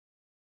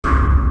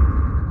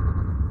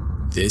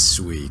This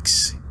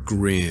week's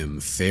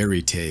Grimm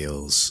Fairy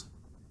Tales,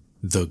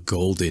 The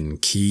Golden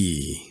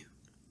Key.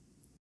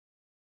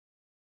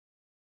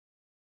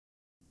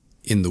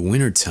 In the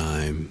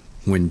wintertime,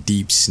 when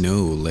deep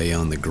snow lay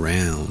on the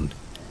ground,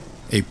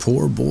 a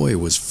poor boy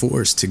was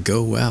forced to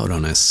go out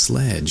on a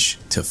sledge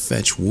to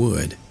fetch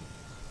wood.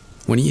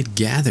 When he had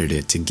gathered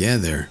it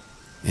together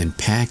and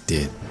packed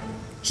it,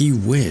 he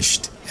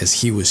wished,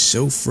 as he was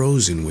so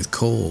frozen with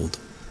cold,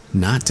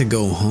 not to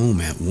go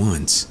home at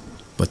once,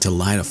 but to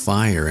light a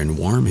fire and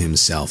warm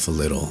himself a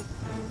little.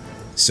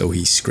 So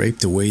he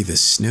scraped away the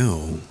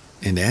snow,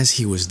 and as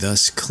he was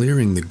thus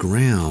clearing the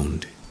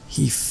ground,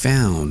 he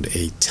found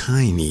a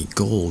tiny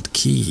gold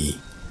key.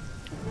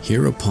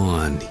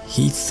 Hereupon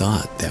he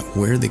thought that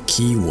where the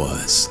key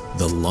was,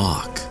 the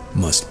lock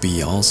must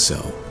be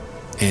also,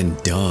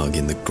 and dug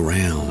in the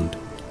ground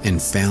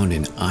and found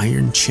an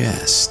iron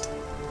chest.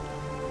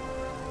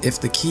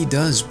 "If the key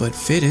does but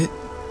fit it,"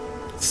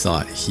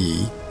 thought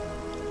he,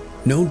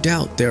 "no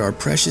doubt there are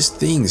precious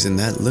things in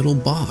that little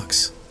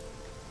box."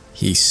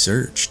 He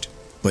searched,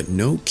 but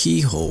no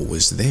keyhole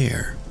was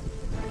there.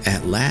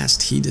 At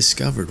last he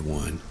discovered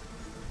one,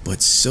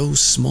 but so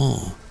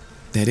small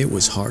that it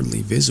was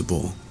hardly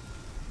visible.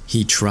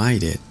 He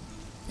tried it,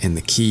 and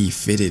the key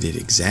fitted it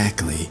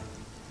exactly.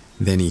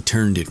 Then he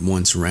turned it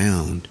once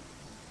round,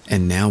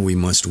 and now we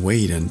must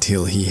wait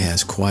until he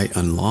has quite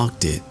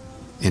unlocked it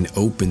and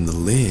opened the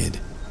lid,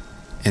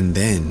 and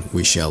then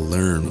we shall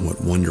learn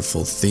what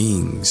wonderful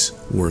things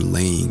were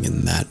laying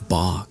in that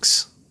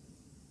box.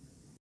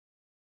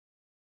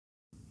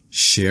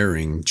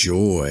 Sharing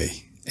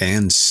joy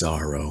and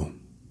sorrow.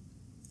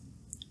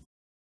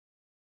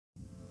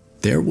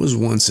 There was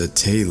once a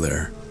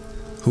tailor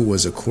who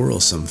was a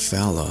quarrelsome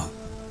fellow,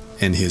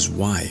 and his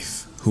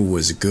wife, who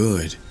was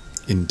good,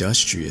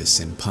 industrious,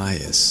 and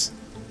pious,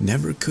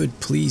 never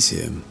could please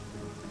him.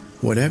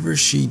 Whatever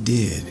she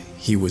did,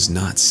 he was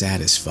not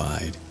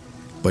satisfied,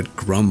 but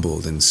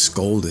grumbled and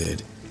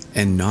scolded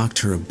and knocked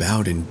her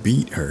about and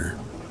beat her.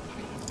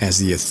 As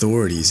the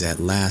authorities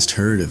at last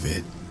heard of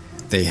it,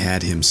 they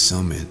had him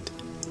summoned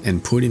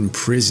and put in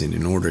prison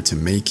in order to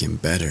make him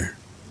better.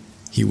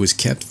 He was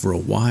kept for a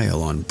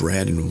while on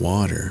bread and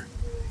water,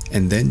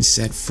 and then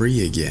set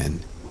free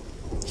again.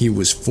 He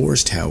was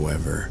forced,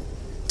 however,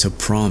 to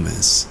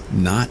promise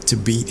not to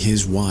beat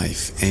his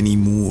wife any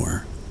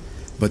more,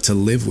 but to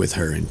live with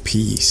her in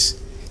peace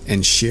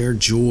and share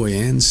joy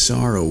and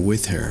sorrow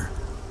with her,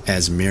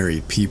 as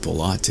married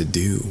people ought to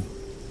do.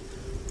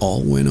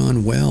 All went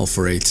on well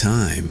for a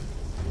time,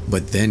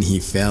 but then he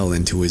fell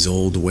into his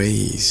old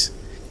ways,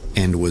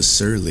 and was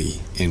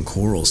surly and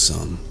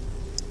quarrelsome,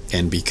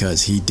 and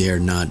because he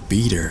dared not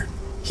beat her,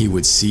 he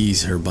would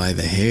seize her by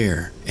the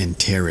hair and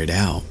tear it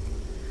out.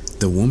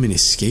 The woman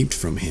escaped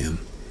from him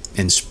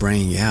and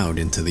sprang out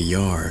into the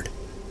yard,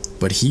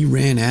 but he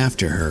ran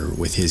after her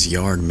with his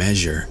yard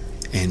measure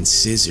and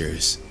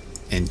scissors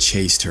and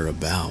chased her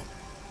about,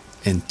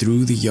 and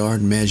threw the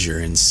yard measure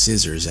and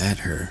scissors at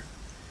her,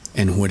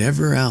 and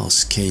whatever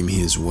else came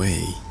his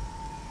way.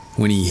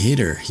 When he hit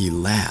her, he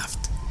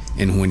laughed,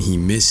 and when he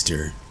missed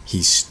her,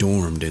 he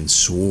stormed and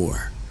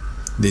swore.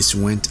 This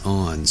went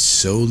on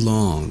so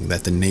long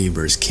that the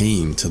neighbors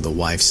came to the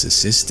wife's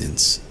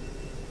assistance.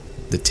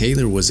 The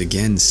tailor was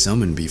again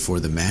summoned before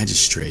the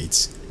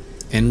magistrates,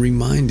 and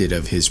reminded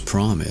of his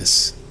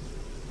promise.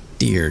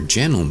 "Dear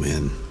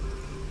gentlemen,"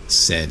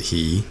 said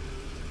he,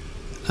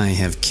 "I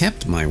have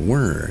kept my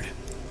word.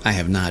 I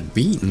have not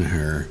beaten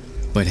her,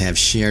 but have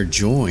shared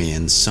joy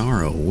and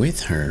sorrow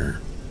with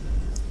her."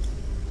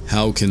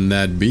 "How can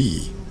that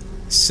be,"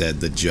 said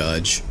the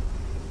judge,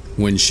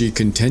 "when she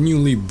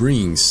continually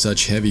brings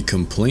such heavy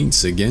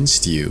complaints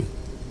against you?"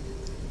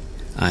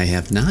 "I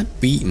have not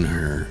beaten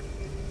her,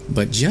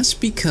 but just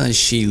because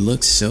she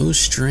looked so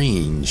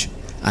strange,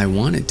 I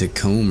wanted to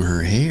comb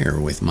her hair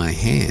with my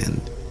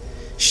hand.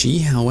 She,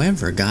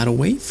 however, got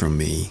away from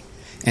me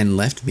and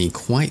left me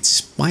quite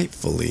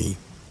spitefully.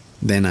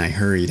 Then I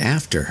hurried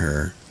after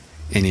her,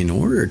 and in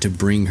order to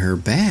bring her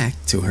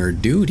back to her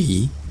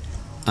duty,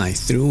 I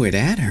threw it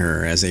at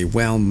her as a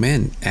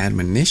well-meant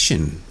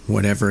admonition,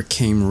 whatever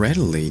came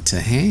readily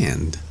to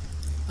hand.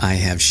 I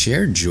have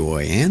shared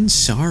joy and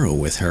sorrow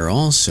with her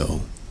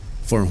also,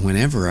 for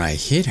whenever I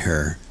hit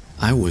her,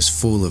 I was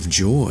full of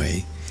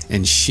joy,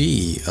 and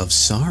she of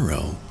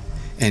sorrow,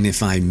 and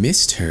if I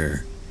missed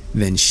her,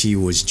 then she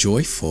was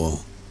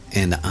joyful,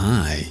 and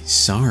I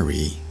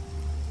sorry."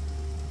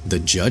 The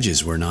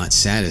judges were not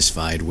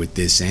satisfied with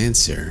this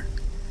answer,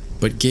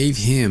 but gave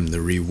him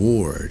the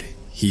reward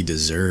he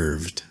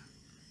deserved.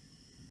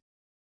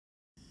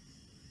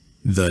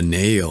 The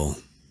Nail.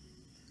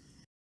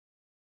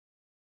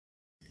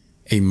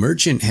 A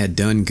merchant had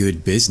done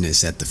good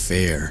business at the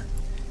fair.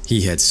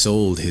 He had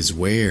sold his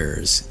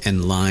wares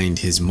and lined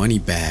his money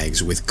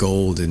bags with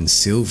gold and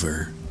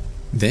silver.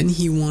 Then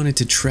he wanted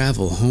to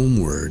travel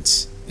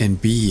homewards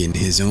and be in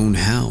his own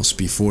house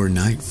before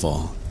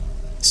nightfall.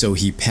 So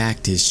he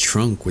packed his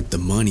trunk with the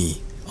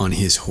money on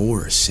his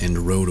horse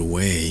and rode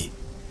away.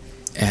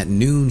 At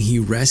noon he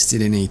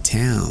rested in a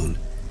town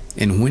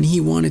and when he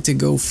wanted to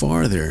go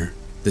farther,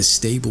 the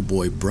stable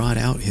boy brought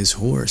out his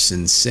horse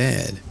and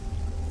said,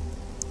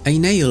 "A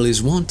nail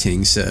is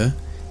wanting, sir,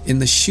 in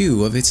the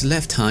shoe of its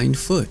left hind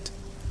foot."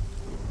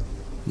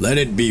 "Let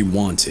it be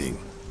wanting,"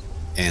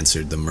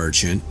 answered the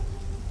merchant.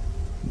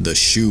 "The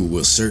shoe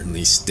will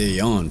certainly stay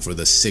on for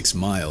the 6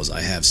 miles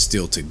I have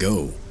still to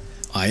go.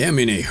 I am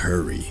in a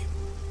hurry."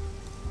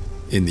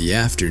 In the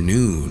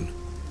afternoon,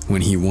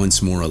 when he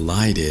once more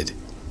alighted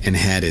and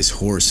had his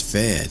horse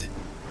fed,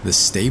 the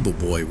stable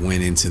boy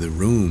went into the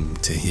room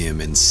to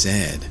him and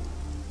said,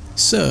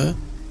 "Sir,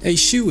 a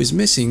shoe is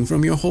missing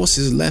from your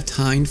horse's left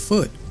hind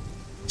foot.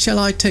 Shall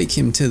I take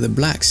him to the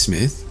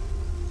blacksmith?"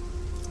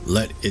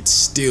 "Let it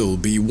still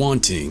be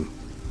wanting,"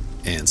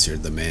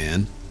 answered the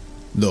man.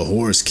 "The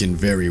horse can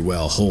very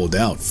well hold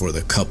out for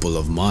the couple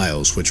of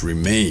miles which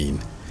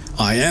remain.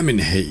 I am in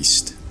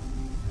haste."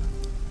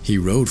 He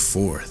rode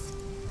forth,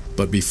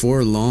 but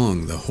before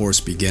long the horse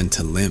began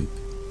to limp.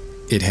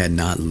 It had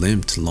not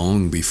limped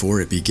long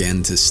before it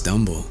began to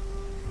stumble,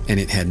 and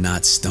it had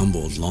not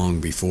stumbled long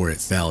before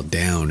it fell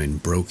down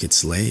and broke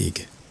its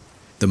leg.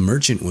 The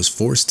merchant was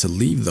forced to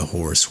leave the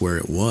horse where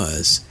it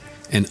was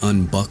and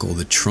unbuckle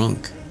the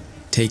trunk,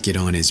 take it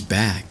on his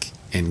back,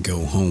 and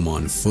go home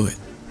on foot.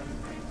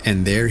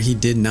 And there he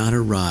did not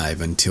arrive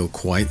until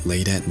quite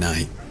late at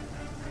night.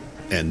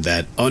 "And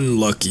that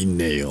unlucky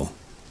nail,"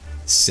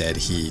 said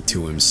he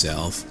to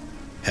himself,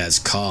 "has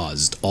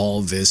caused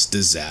all this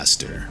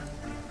disaster."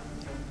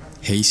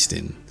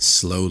 Hasten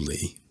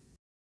slowly.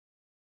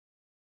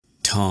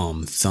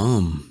 Tom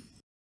Thumb.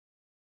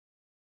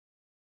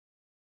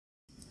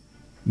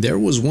 There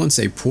was once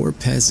a poor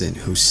peasant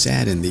who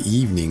sat in the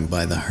evening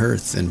by the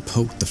hearth and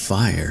poked the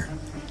fire,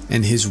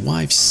 and his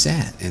wife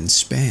sat and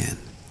span.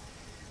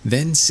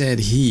 Then said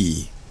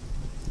he,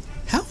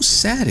 "How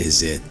sad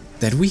is it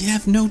that we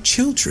have no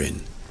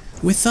children?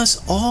 With us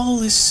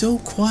all is so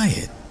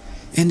quiet,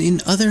 and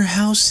in other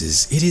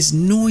houses it is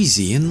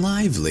noisy and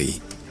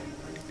lively."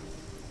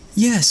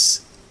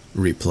 "Yes,"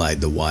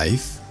 replied the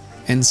wife,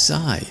 and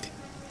sighed.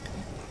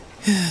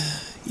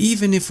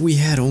 "Even if we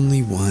had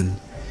only one,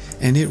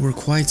 and it were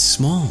quite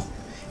small,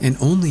 and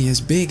only as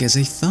big as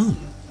a thumb,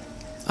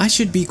 I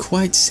should be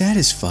quite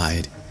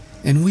satisfied,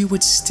 and we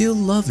would still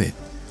love it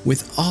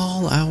with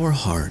all our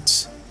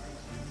hearts."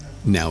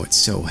 Now it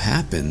so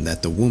happened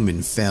that the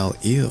woman fell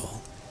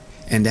ill,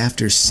 and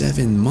after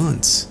 7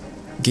 months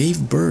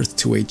gave birth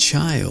to a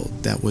child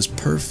that was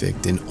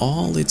perfect in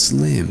all its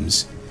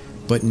limbs,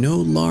 but no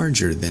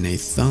larger than a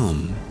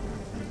thumb.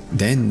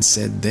 Then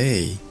said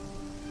they,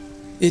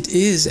 "It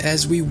is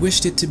as we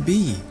wished it to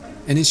be,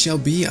 and it shall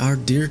be our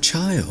dear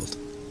child."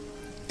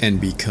 And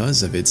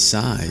because of its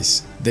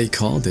size, they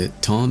called it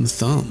Tom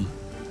Thumb.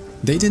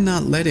 They did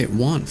not let it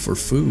want for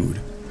food,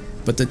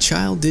 but the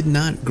child did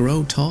not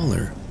grow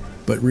taller,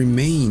 but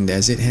remained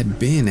as it had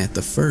been at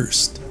the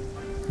first.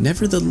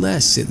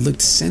 Nevertheless, it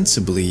looked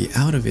sensibly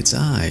out of its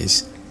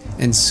eyes,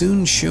 and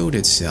soon showed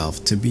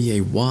itself to be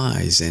a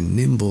wise and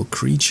nimble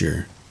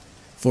creature,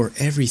 for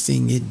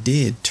everything it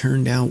did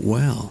turned out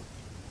well.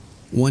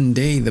 One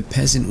day the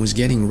peasant was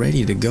getting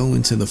ready to go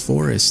into the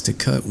forest to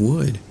cut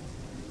wood,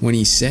 when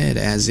he said,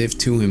 as if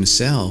to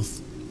himself,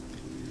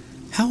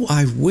 "How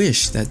I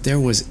wish that there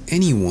was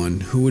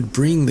anyone who would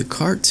bring the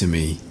cart to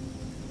me."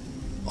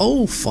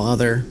 "Oh,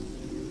 father,"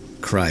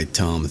 cried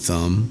Tom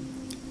Thumb,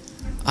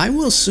 "I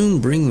will soon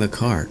bring the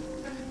cart.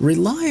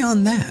 Rely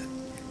on that.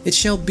 It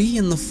shall be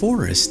in the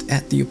forest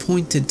at the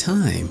appointed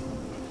time."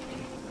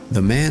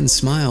 The man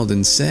smiled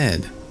and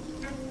said,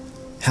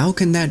 "How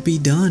can that be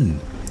done?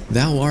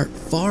 Thou art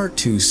far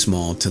too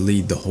small to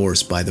lead the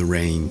horse by the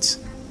reins."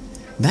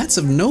 "That's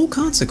of no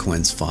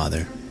consequence,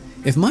 father.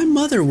 If my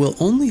mother will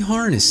only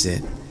harness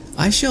it,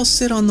 I shall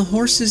sit on the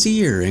horse's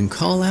ear and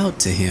call out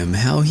to him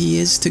how he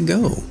is to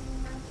go."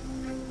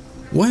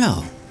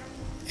 "Well,"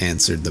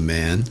 answered the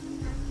man,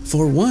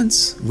 "for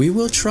once we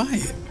will try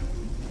it."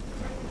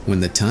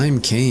 When the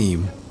time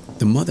came,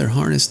 the mother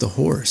harnessed the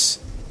horse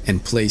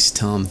and placed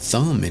Tom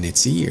Thumb in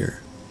its ear,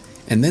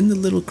 and then the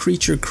little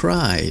creature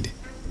cried,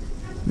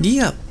 "Gee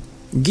up,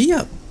 gee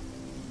up."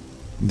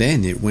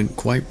 Then it went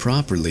quite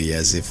properly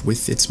as if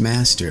with its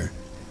master,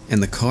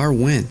 and the car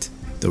went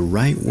the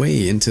right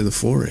way into the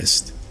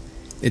forest.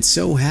 It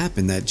so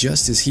happened that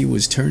just as he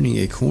was turning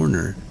a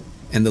corner,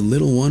 and the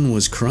little one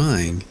was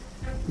crying,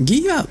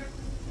 "Gee up,"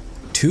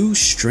 2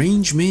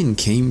 strange men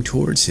came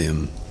towards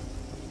him.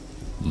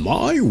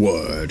 "My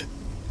word,"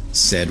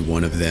 said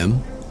one of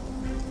them,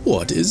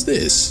 "what is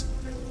this?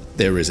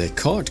 There is a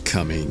cart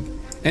coming,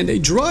 and a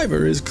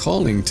driver is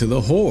calling to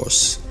the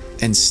horse,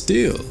 and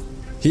still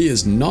he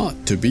is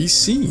not to be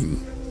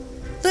seen."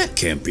 "That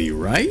can't be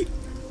right,"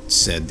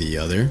 said the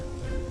other.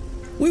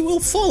 "We will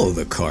follow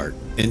the cart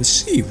and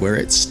see where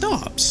it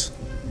stops."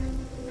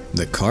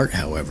 The cart,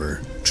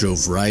 however,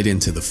 drove right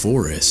into the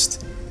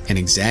forest, and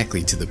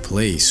exactly to the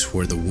place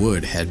where the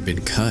wood had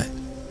been cut.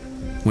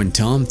 When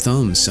Tom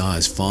Thumb saw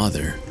his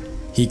father,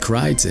 he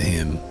cried to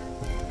him,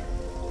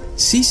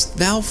 "Seest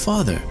thou,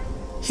 father?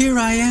 Here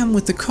I am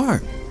with the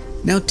cart.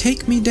 Now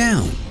take me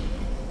down."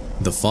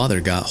 The father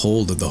got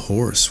hold of the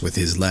horse with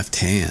his left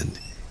hand,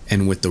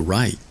 and with the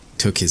right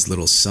took his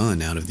little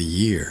son out of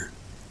the ear.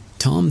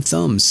 Tom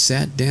Thumb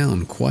sat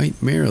down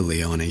quite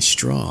merrily on a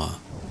straw,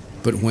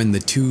 but when the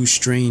two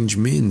strange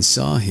men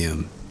saw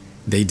him,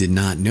 they did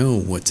not know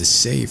what to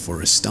say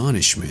for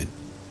astonishment.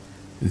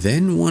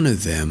 Then one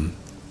of them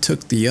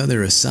took the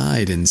other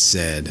aside and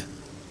said,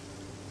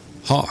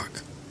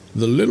 "Hark,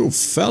 the little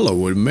fellow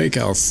would make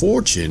our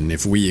fortune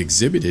if we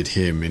exhibited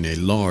him in a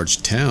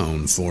large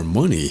town for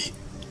money.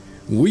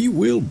 We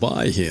will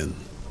buy him."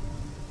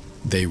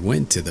 They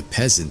went to the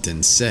peasant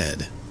and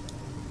said,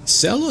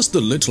 "Sell us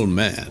the little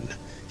man.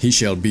 He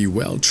shall be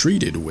well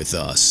treated with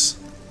us."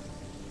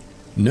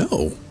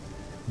 "No,"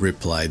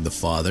 replied the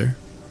father.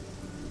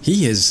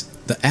 "He is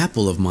the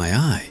apple of my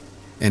eye,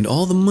 and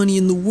all the money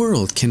in the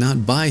world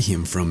cannot buy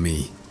him from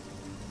me."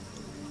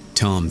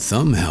 Tom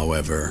Thumb,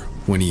 however,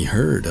 when he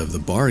heard of the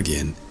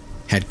bargain,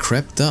 had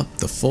crept up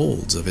the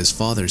folds of his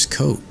father's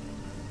coat,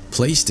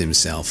 placed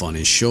himself on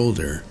his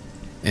shoulder,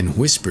 and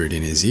whispered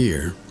in his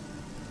ear,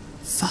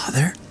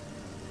 "Father,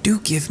 do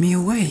give me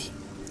away.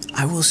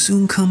 I will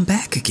soon come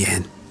back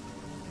again."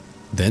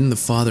 Then the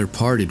father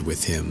parted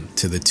with him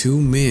to the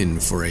two men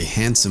for a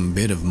handsome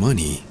bit of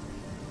money.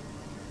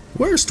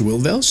 "Wherest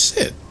wilt thou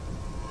sit?"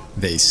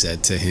 they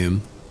said to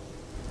him.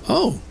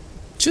 "Oh,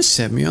 just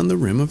set me on the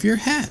rim of your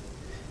hat,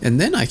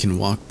 and then I can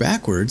walk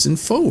backwards and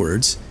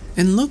forwards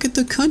and look at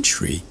the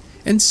country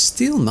and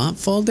still not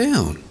fall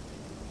down."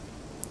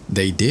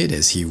 They did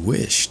as he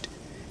wished,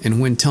 and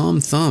when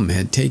Tom Thumb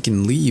had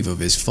taken leave of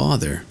his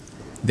father,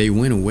 they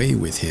went away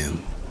with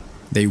him.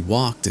 They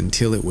walked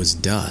until it was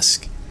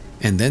dusk,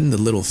 and then the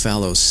little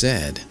fellow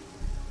said,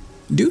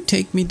 "Do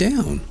take me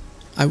down.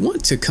 I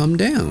want to come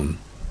down."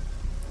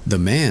 The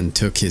man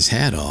took his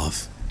hat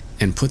off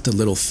and put the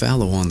little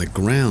fellow on the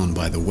ground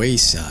by the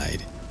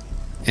wayside,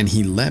 and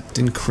he leapt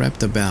and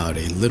crept about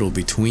a little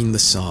between the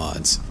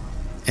sods,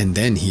 and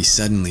then he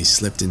suddenly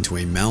slipped into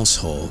a mouse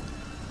hole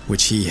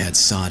which he had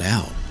sought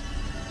out.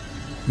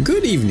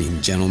 "Good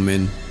evening,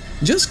 gentlemen.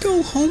 Just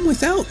go home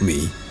without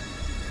me,"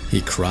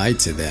 he cried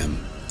to them,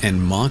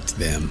 and mocked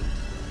them.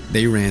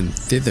 They ran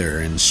thither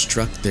and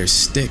struck their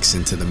sticks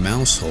into the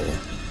mouse hole,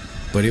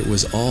 but it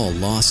was all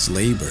lost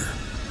labor.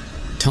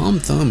 Tom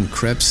Thumb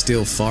crept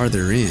still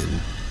farther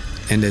in,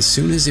 and as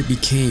soon as it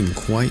became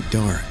quite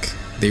dark,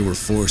 they were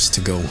forced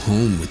to go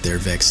home with their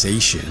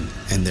vexation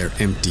and their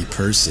empty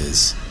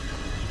purses.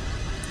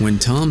 When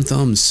Tom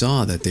Thumb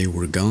saw that they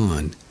were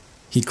gone,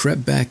 he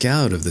crept back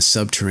out of the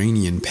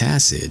subterranean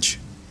passage.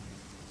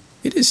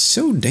 "It is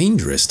so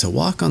dangerous to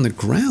walk on the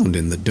ground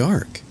in the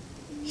dark,"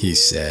 he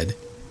said.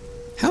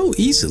 "How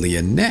easily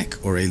a neck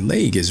or a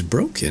leg is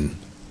broken."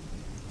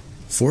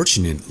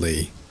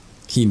 Fortunately,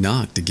 he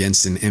knocked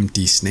against an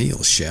empty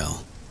snail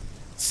shell.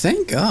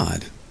 "Thank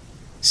God,"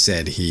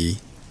 said he.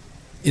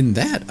 "In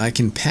that I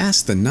can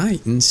pass the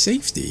night in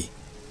safety,"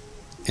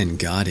 and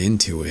got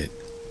into it.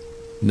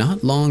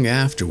 Not long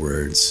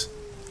afterwards,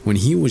 when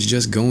he was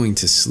just going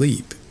to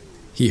sleep,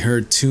 he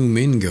heard two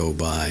men go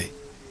by,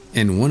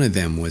 and one of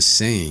them was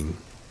saying,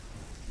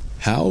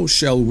 "How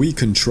shall we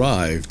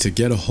contrive to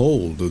get a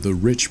hold of the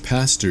rich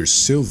pastor's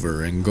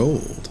silver and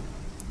gold?"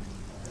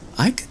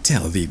 "I could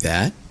tell thee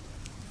that,"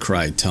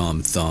 cried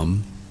Tom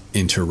Thumb,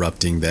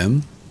 interrupting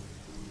them.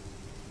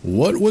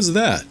 "What was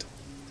that?"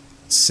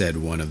 said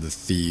one of the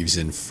thieves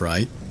in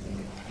fright.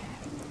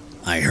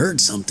 "I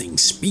heard something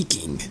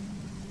speaking."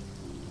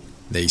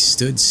 They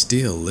stood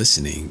still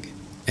listening,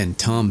 and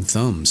Tom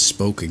Thumb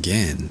spoke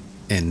again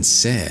and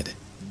said,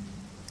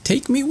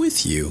 "Take me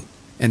with you,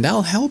 and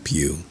I'll help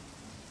you."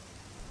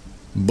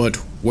 "But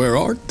where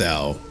art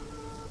thou?"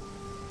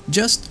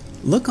 "Just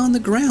look on the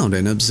ground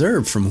and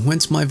observe from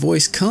whence my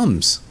voice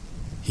comes,"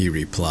 he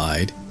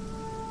replied.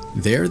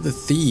 There the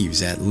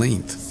thieves at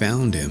length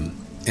found him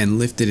and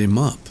lifted him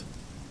up.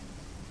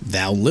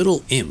 "Thou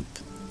little imp,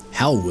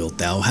 how wilt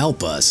thou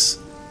help us?"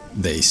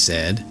 they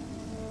said.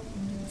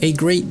 "A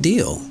great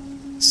deal,"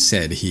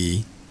 said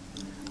he.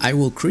 "I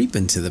will creep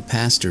into the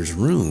pastor's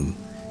room,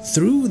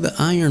 through the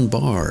iron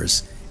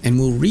bars, and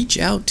will reach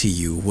out to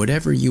you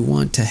whatever you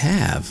want to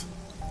have."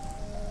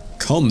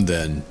 "Come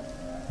then,"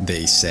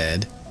 they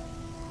said,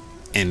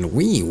 "and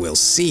we will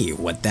see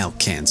what thou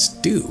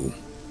canst do."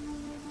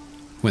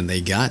 When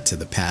they got to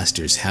the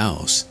pastor's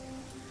house,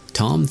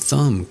 Tom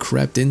Thumb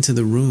crept into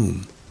the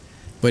room,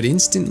 but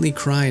instantly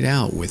cried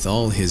out with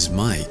all his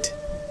might,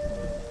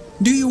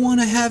 "Do you want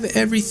to have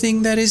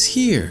everything that is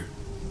here?"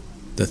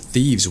 The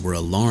thieves were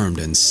alarmed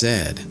and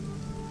said,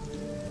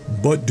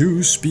 "But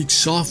do speak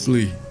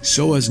softly,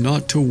 so as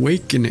not to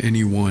waken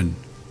anyone."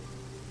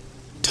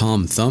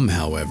 Tom Thumb,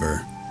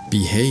 however,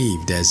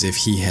 behaved as if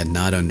he had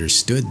not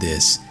understood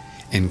this,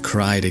 and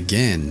cried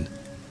again,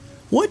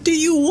 "What do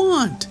you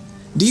want?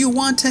 Do you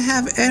want to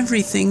have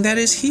everything that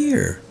is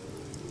here?"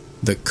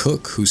 The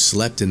cook, who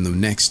slept in the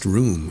next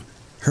room,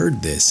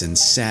 heard this and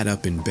sat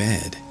up in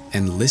bed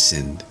and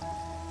listened.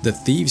 The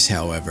thieves,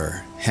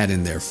 however, had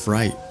in their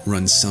fright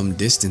run some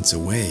distance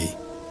away,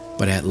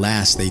 but at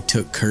last they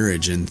took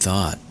courage and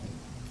thought,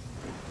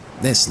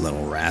 This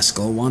little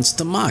rascal wants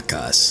to mock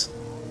us."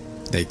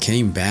 They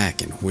came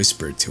back and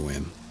whispered to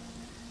him,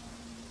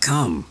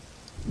 "Come,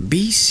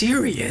 be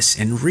serious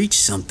and reach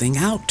something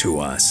out to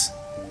us."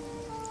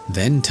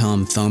 Then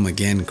Tom Thumb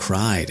again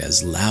cried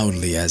as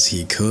loudly as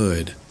he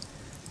could,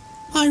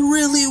 "I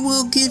really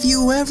will give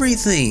you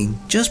everything.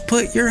 Just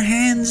put your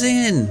hands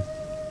in."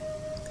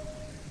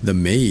 The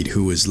maid,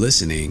 who was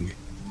listening,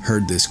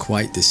 heard this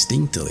quite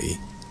distinctly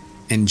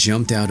and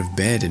jumped out of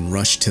bed and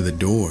rushed to the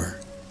door.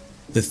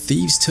 The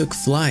thieves took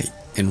flight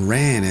and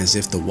ran as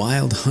if the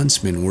wild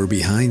huntsmen were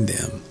behind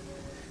them.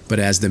 But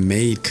as the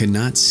maid could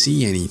not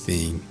see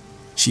anything,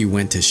 she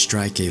went to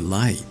strike a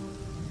light.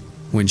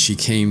 When she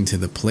came to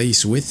the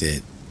place with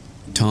it,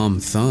 Tom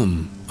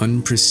Thumb,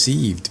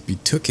 unperceived,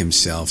 betook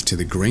himself to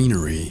the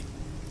granary,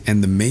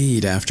 and the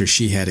maid, after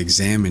she had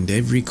examined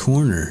every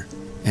corner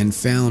and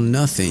found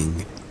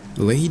nothing,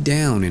 lay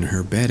down in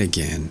her bed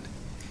again,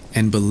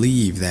 and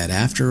believed that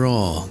after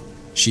all,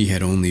 she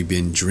had only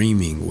been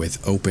dreaming with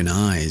open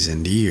eyes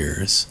and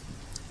ears.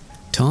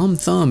 Tom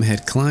Thumb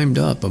had climbed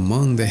up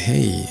among the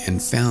hay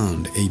and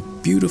found a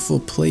beautiful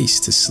place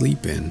to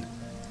sleep in.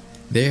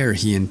 There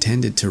he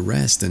intended to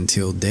rest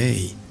until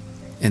day,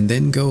 and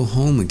then go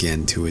home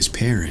again to his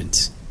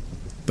parents.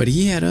 But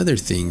he had other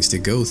things to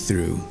go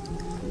through.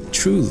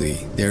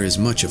 Truly, there is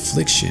much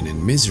affliction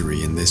and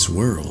misery in this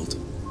world.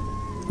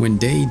 When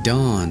day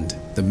dawned,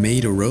 the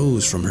maid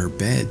arose from her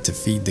bed to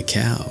feed the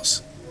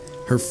cows.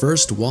 Her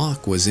first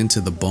walk was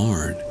into the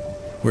barn,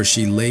 where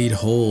she laid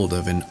hold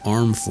of an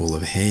armful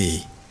of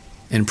hay,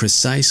 and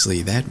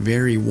precisely that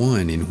very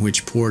one in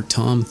which poor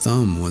Tom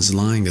Thumb was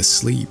lying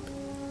asleep.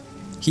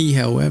 He,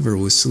 however,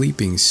 was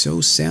sleeping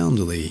so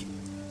soundly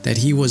that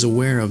he was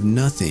aware of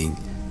nothing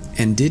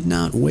and did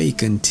not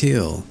wake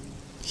until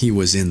he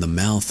was in the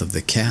mouth of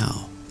the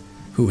cow,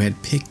 who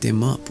had picked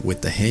him up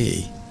with the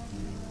hay.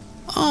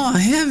 "Ah,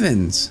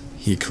 heavens!"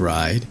 he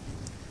cried.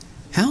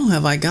 "How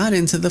have I got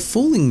into the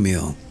fulling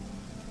mill?"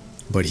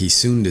 But he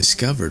soon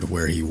discovered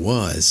where he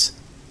was.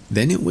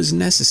 Then it was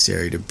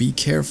necessary to be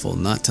careful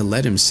not to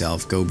let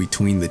himself go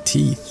between the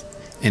teeth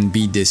and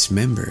be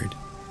dismembered.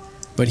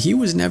 But he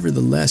was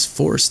nevertheless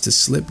forced to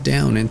slip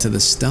down into the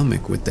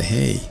stomach with the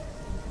hay.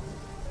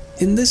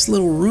 "In this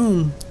little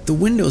room, the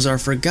windows are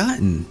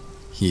forgotten,"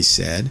 he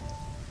said,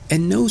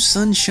 "and no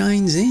sun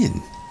shines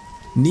in,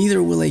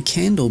 neither will a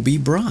candle be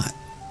brought."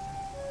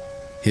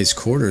 His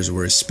quarters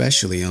were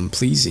especially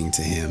unpleasing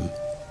to him,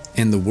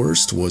 and the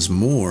worst was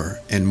more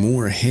and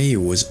more hay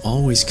was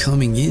always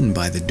coming in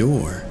by the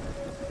door,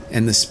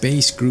 and the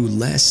space grew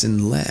less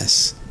and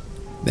less.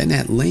 Then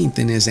at length,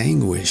 in his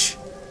anguish,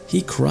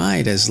 he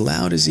cried as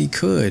loud as he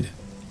could,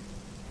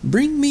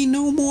 "Bring me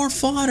no more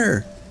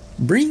fodder!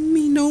 Bring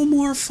me no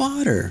more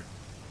fodder!"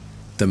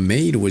 The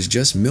maid was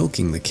just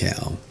milking the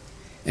cow,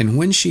 and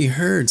when she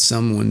heard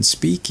someone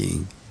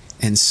speaking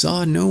and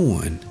saw no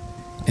one,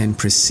 and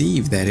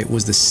perceived that it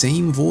was the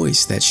same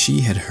voice that she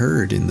had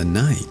heard in the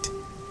night,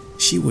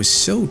 she was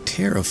so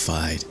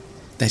terrified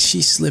that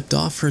she slipped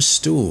off her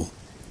stool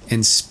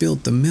and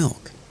spilt the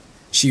milk.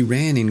 She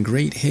ran in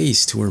great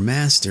haste to her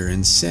master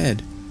and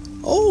said,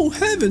 "Oh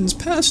heavens,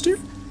 pastor,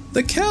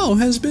 the cow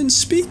has been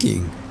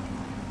speaking."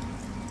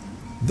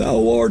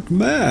 "Thou art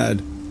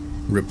mad,"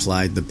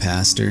 replied the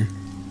pastor,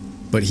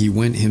 but he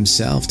went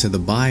himself to the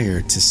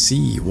byre to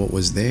see what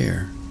was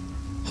there.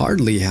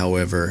 Hardly,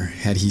 however,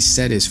 had he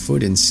set his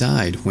foot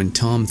inside when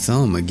Tom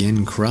Thumb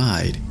again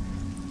cried,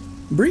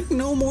 "Bring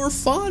no more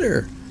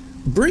fodder!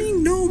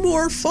 Bring no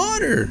more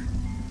fodder!"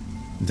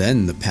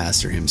 Then the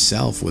pastor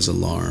himself was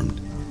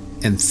alarmed,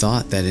 and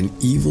thought that an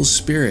evil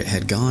spirit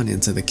had gone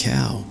into the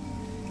cow,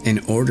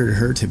 and ordered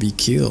her to be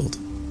killed.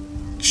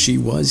 She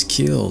was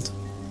killed,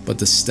 but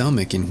the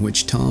stomach in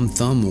which Tom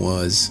Thumb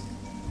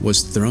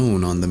was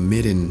thrown on the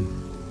midden.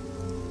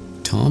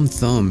 Tom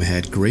Thumb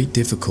had great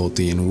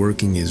difficulty in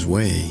working his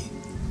way.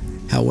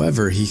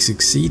 However, he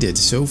succeeded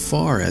so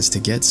far as to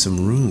get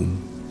some room,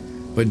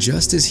 but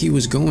just as he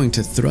was going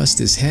to thrust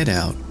his head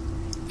out,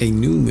 a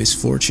new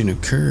misfortune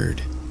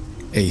occurred.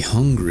 A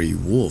hungry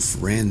wolf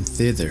ran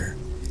thither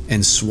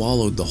and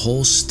swallowed the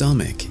whole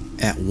stomach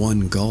at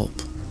one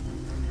gulp.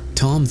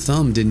 Tom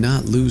Thumb did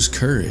not lose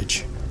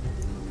courage.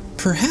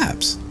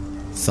 "Perhaps,"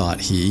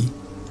 thought he,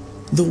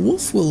 "the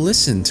wolf will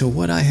listen to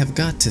what I have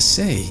got to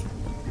say."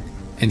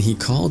 And he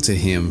called to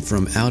him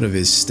from out of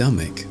his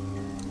stomach,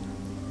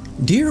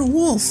 "Dear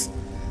wolf,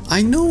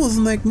 I know of a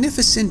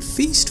magnificent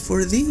feast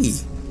for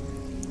thee."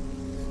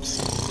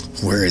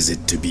 "Where is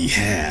it to be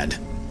had?"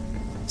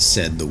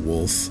 said the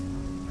wolf.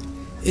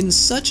 "In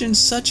such and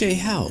such a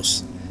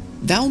house.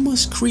 Thou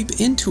must creep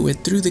into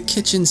it through the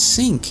kitchen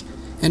sink,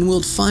 and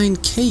wilt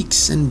find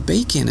cakes and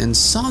bacon and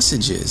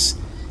sausages,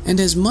 and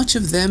as much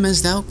of them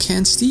as thou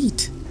canst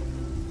eat."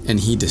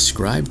 And he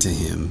described to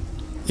him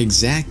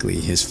exactly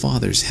his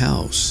father's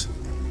house.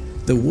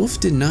 The wolf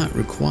did not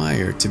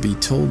require to be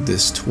told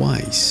this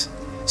twice,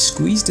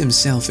 squeezed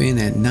himself in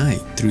at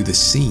night through the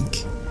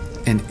sink,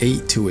 and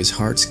ate to his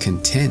heart's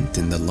content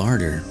in the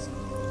larder.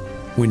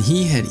 When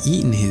he had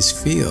eaten his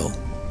fill,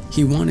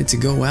 he wanted to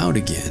go out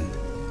again,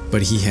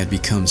 but he had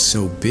become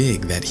so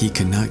big that he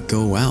could not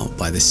go out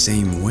by the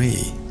same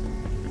way.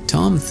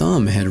 Tom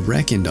Thumb had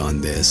reckoned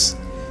on this,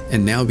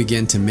 and now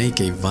began to make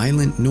a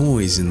violent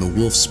noise in the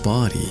wolf's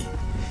body,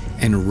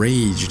 and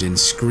raged and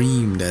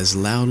screamed as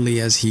loudly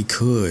as he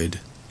could.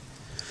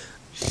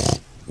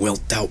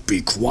 "Wilt thou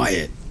be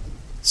quiet?"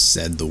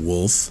 said the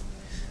wolf.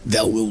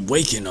 "Thou wilt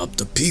waken up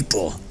the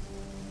people."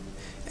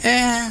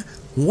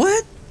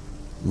 What?"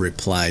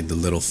 replied the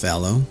little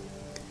fellow.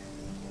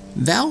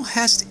 "Thou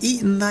hast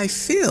eaten thy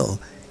fill,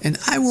 and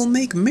I will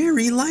make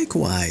merry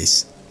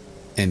likewise,"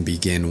 and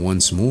began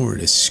once more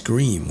to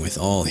scream with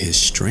all his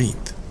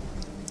strength.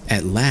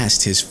 At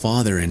last his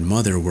father and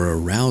mother were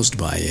aroused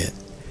by it,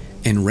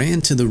 and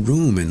ran to the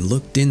room and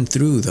looked in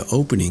through the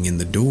opening in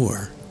the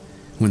door.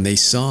 When they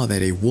saw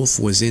that a wolf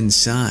was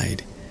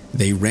inside,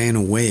 they ran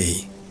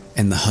away,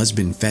 and the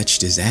husband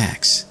fetched his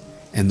axe,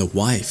 and the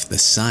wife the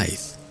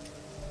scythe.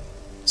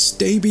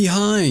 "Stay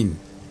behind,"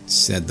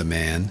 said the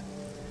man,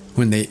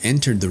 when they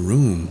entered the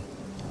room.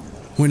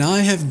 "When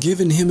I have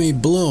given him a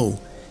blow,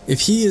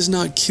 if he is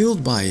not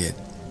killed by it,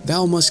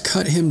 thou must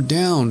cut him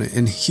down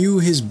and hew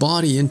his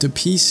body into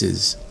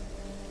pieces."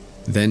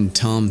 Then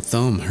Tom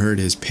Thumb heard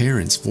his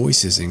parents'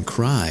 voices and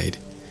cried,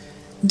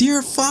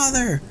 "Dear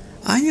father,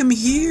 I am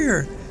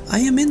here. I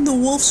am in the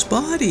wolf's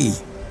body,"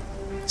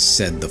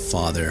 said the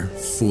father,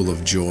 full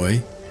of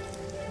joy.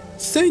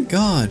 "Thank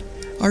God,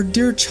 our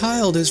dear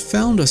child has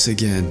found us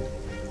again,"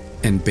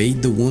 and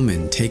bade the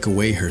woman take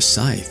away her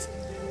scythe,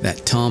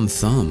 that Tom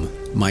Thumb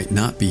might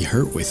not be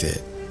hurt with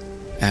it.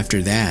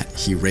 After that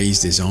he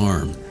raised his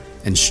arm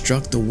and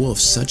struck the wolf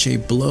such a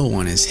blow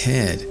on his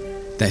head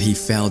that he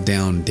fell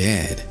down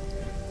dead.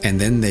 And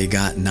then they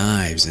got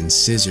knives and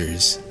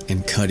scissors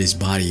and cut his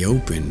body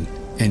open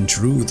and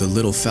drew the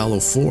little fellow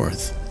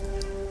forth.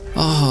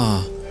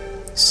 "Ah,"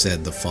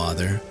 said the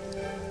father,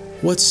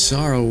 "what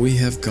sorrow we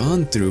have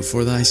gone through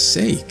for thy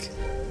sake."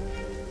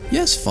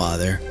 "Yes,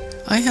 father,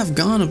 I have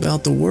gone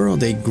about the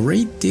world a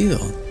great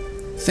deal.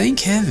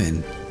 Thank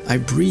heaven, I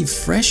breathe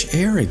fresh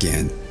air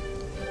again."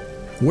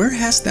 "Where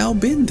hast thou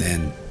been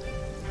then?"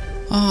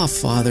 "Ah,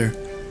 father,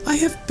 I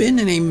have been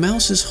in a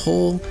mouse's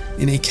hole,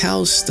 in a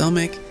cow's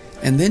stomach,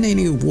 and then in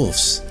a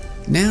wolf's.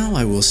 Now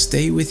I will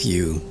stay with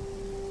you."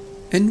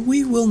 "And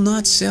we will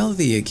not sell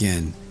thee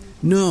again.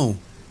 No,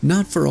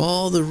 not for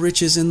all the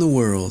riches in the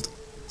world,"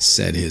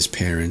 said his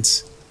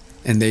parents,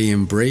 and they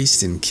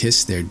embraced and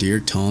kissed their dear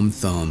Tom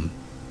Thumb.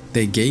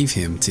 They gave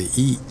him to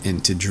eat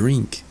and to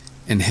drink,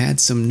 and had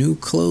some new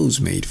clothes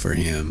made for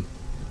him,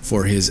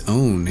 for his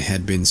own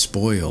had been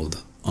spoiled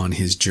on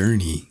his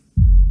journey.